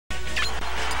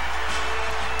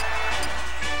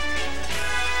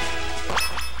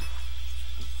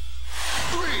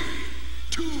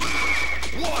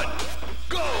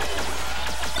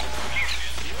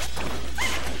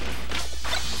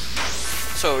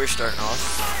we're starting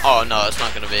off. Oh no, it's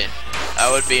not gonna be.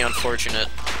 That would be unfortunate.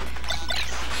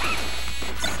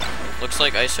 Looks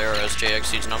like IceArrow has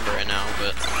JXC's number right now,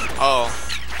 but oh,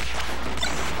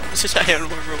 I don't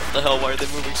remember what the hell. Why are they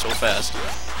moving so fast?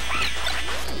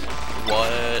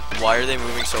 What? Why are they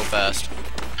moving so fast?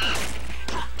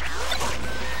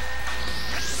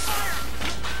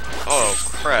 Oh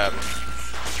crap!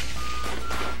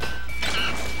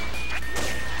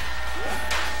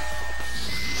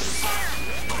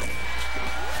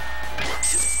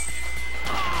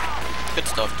 Good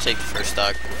stuff. Take the first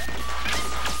stock.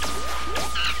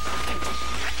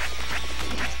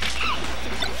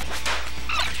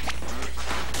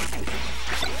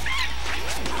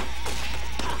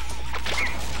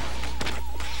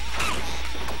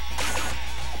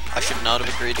 I should not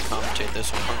have agreed to commentate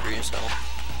this. I'm hungry as hell.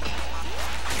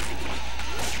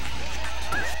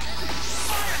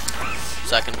 Is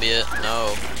that gonna be it?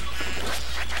 No.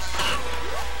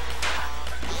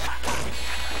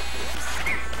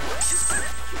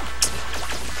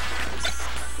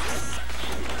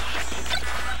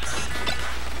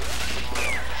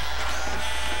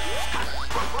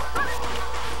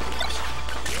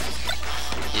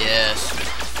 Yes.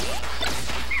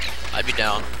 I'd be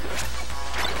down.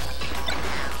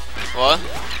 What?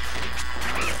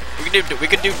 We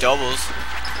could do doubles.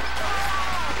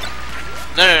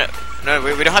 No,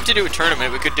 we don't have to do a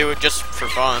tournament. We could do it just for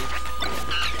fun.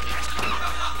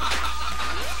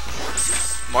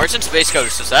 Mars and Space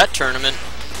Coast, is that tournament?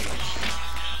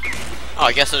 Oh,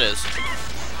 I guess it is.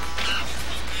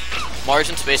 Mars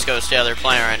and Space Coast, yeah, they're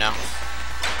playing right now.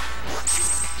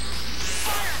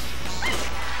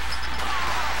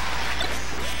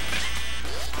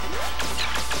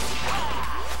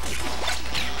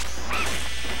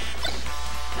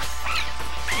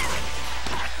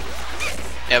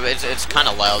 Yeah, but it's kind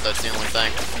of loud, that's the only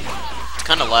thing. It's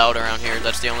kind of loud around here,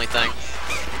 that's the only thing.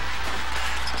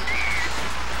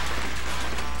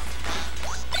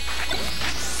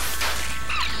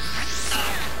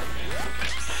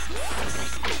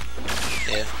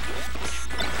 Yeah.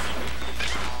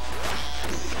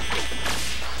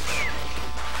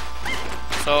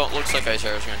 So, it looks like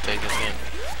IceArrow's gonna take this game.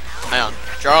 Hang on,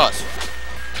 Charles.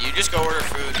 Did you just go order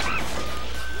food?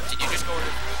 Did you just go order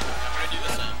food? I'm gonna do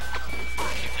the same.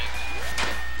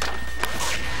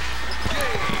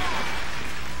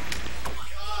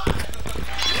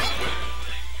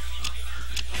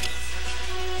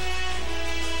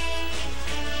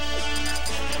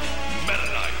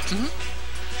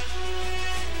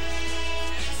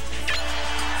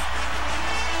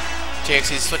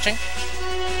 JXC's switching?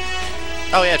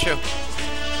 Oh yeah, true.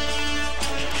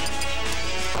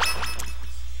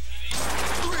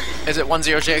 Is it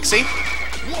 1-0 JXC?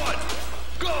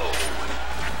 Go!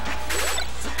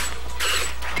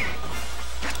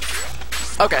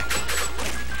 Okay.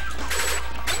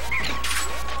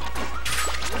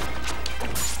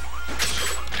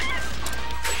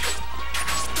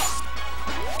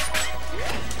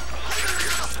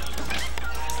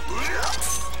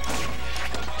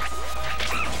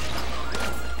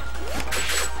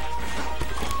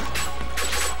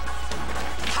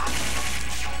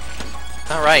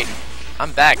 Alright,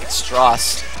 I'm back. It's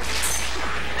Dross.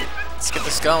 Let's get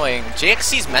this going.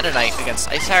 JXC's Meta Knight against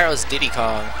IceArrow's Diddy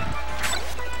Kong.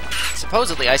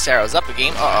 Supposedly IceArrow's up a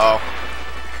game. Uh-oh.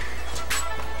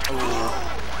 Ooh.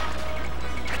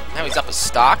 Now he's up a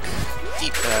stock.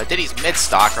 Diddy's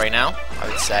mid-stock right now, I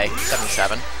would say.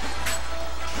 77.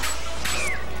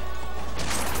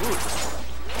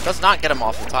 Ooh. Does not get him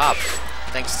off the top,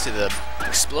 thanks to the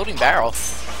exploding barrel.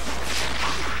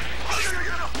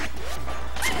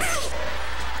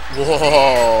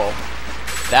 Whoa!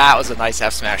 That was a nice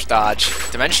F smash dodge.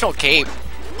 Dimensional Cape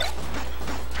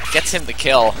gets him the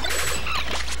kill.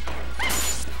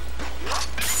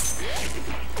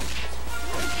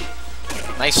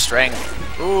 Nice string.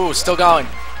 Ooh, still going.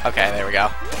 Okay, there we go.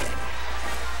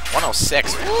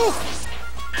 106. Woo!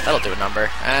 That'll do a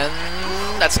number. And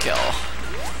that's kill.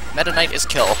 Meta Knight is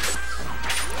kill.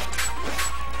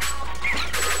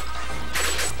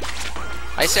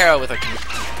 IceArrow with a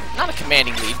not a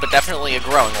commanding lead, but definitely a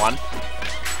growing one.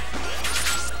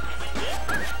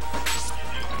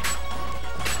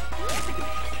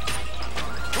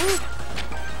 Ooh.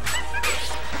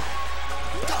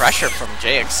 Pressure from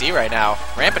JXC right now,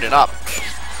 ramping it up.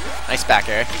 Nice back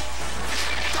air.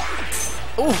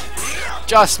 Ooh,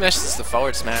 just misses the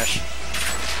forward smash.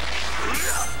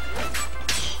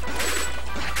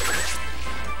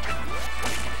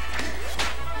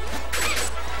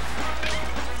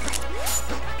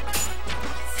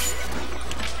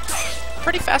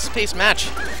 Pretty fast-paced match.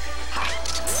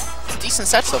 It's a decent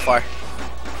set so far.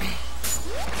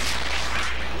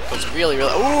 was really,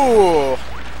 really... Ooh!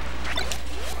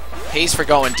 Pays for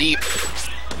going deep.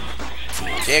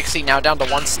 JXC now down to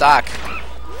 1 stock.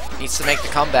 Needs to make the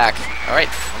comeback. Alright,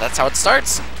 well, that's how it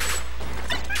starts.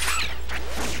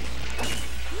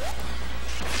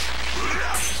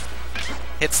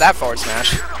 Hits that forward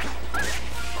smash.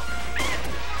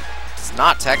 Does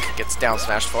not tech, gets down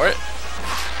smash for it.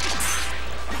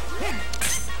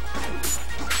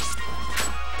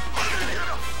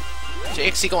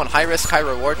 JXC going high risk, high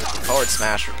reward with the forward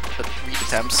smash with 3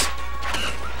 attempts.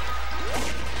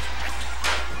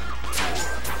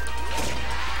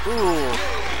 Ooh.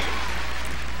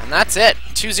 And that's it.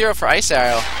 2-0 for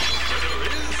IceArrow.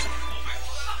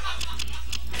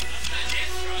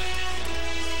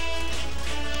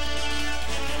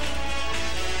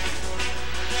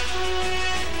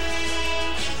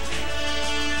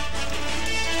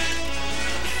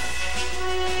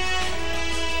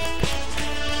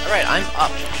 Alright, I'm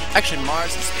up. Actually,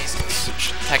 Mars and SpaceX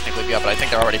should technically be up, but I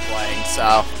think they're already playing,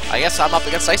 so I guess I'm up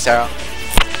against IceArrow.